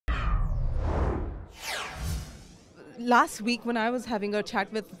last week when I was having a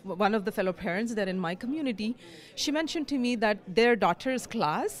chat with one of the fellow parents there in my community, she mentioned to me that their daughter's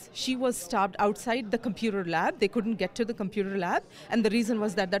class, she was stopped outside the computer lab. They couldn't get to the computer lab, and the reason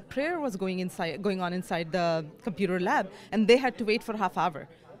was that prayer was going on inside the computer lab, and they had to wait for half hour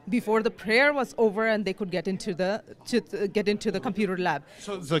before the prayer was over and they could get into the computer lab.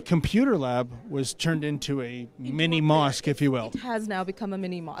 So the computer lab was turned into a mini mosque, if you will. It has now become a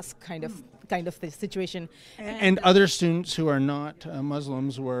mini mosque kind of the situation. And other students who are not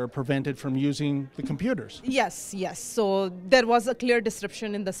Muslims were prevented from using the computers. Yes. So there was a clear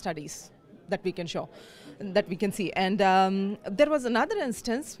disruption in the studies that we can show, that we can see. And there was another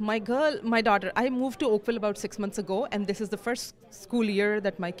instance. My daughter, I moved to Oakville about 6 months ago, and this is the first school year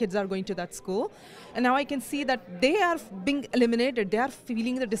that my kids are going to that school. And now I can see that they are being eliminated. They are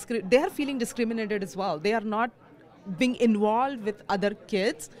feeling discriminated as well. They are not being involved with other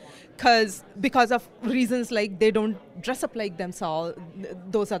kids because of reasons like they don't dress up like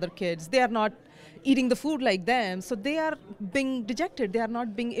those other kids. They are not eating the food like them, so they are being dejected. They are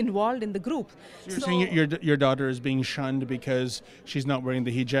not being involved in the group. So you're saying your daughter is being shunned because she's not wearing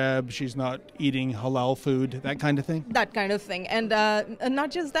the hijab, she's not eating halal food, that kind of thing? That kind of thing. And not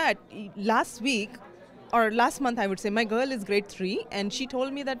just that. Last month, I would say, my girl is grade 3, and she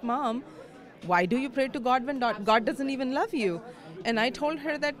told me that, Mom, why do you pray to God when God doesn't even love you? And I told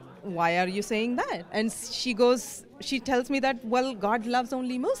her that, why are you saying that? And she tells me that, well, God loves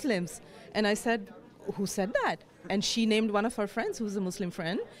only Muslims. And I said, who said that? And she named one of her friends who's a Muslim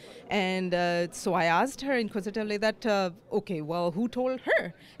friend. And so I asked her inquisitively that, okay, well, who told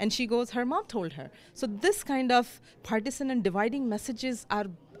her? And she goes, her mom told her. So this kind of partisan and dividing messages are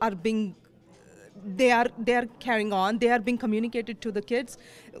being they are carrying on. They are being communicated to the kids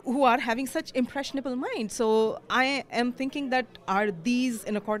who are having such impressionable minds. So I am thinking that, are these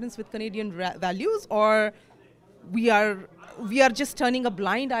in accordance with Canadian values, or we are just turning a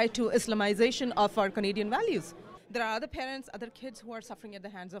blind eye to Islamization of our Canadian values? There are other parents, other kids who are suffering at the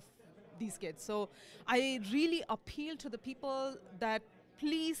hands of these kids. So I really appeal to the people that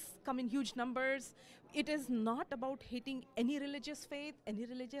please come in huge numbers. It is not about hating any religious faith, any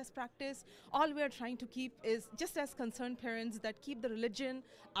religious practice. All we are trying to keep is, just as concerned parents, that keep the religion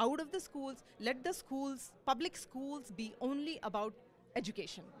out of the schools. Let the schools, public schools, be only about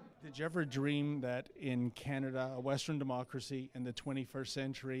education. Did you ever dream that in Canada, a Western democracy in the 21st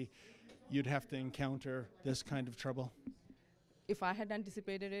century, you'd have to encounter this kind of trouble? If I had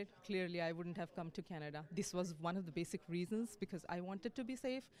anticipated it, clearly I wouldn't have come to Canada. This was one of the basic reasons, because I wanted to be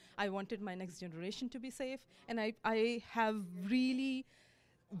safe. I wanted my next generation to be safe. And I have really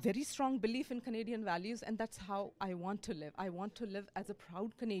very strong belief in Canadian values, and that's how I want to live. I want to live as a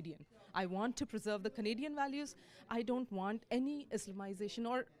proud Canadian. I want to preserve the Canadian values. I don't want any Islamization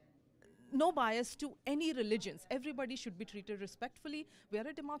or no bias to any religions. Everybody should be treated respectfully. We are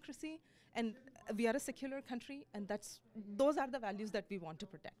a democracy, and we are a secular country, and those are the values that we want to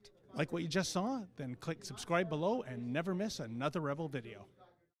protect. Like what you just saw? Then click subscribe below and never miss another Rebel video.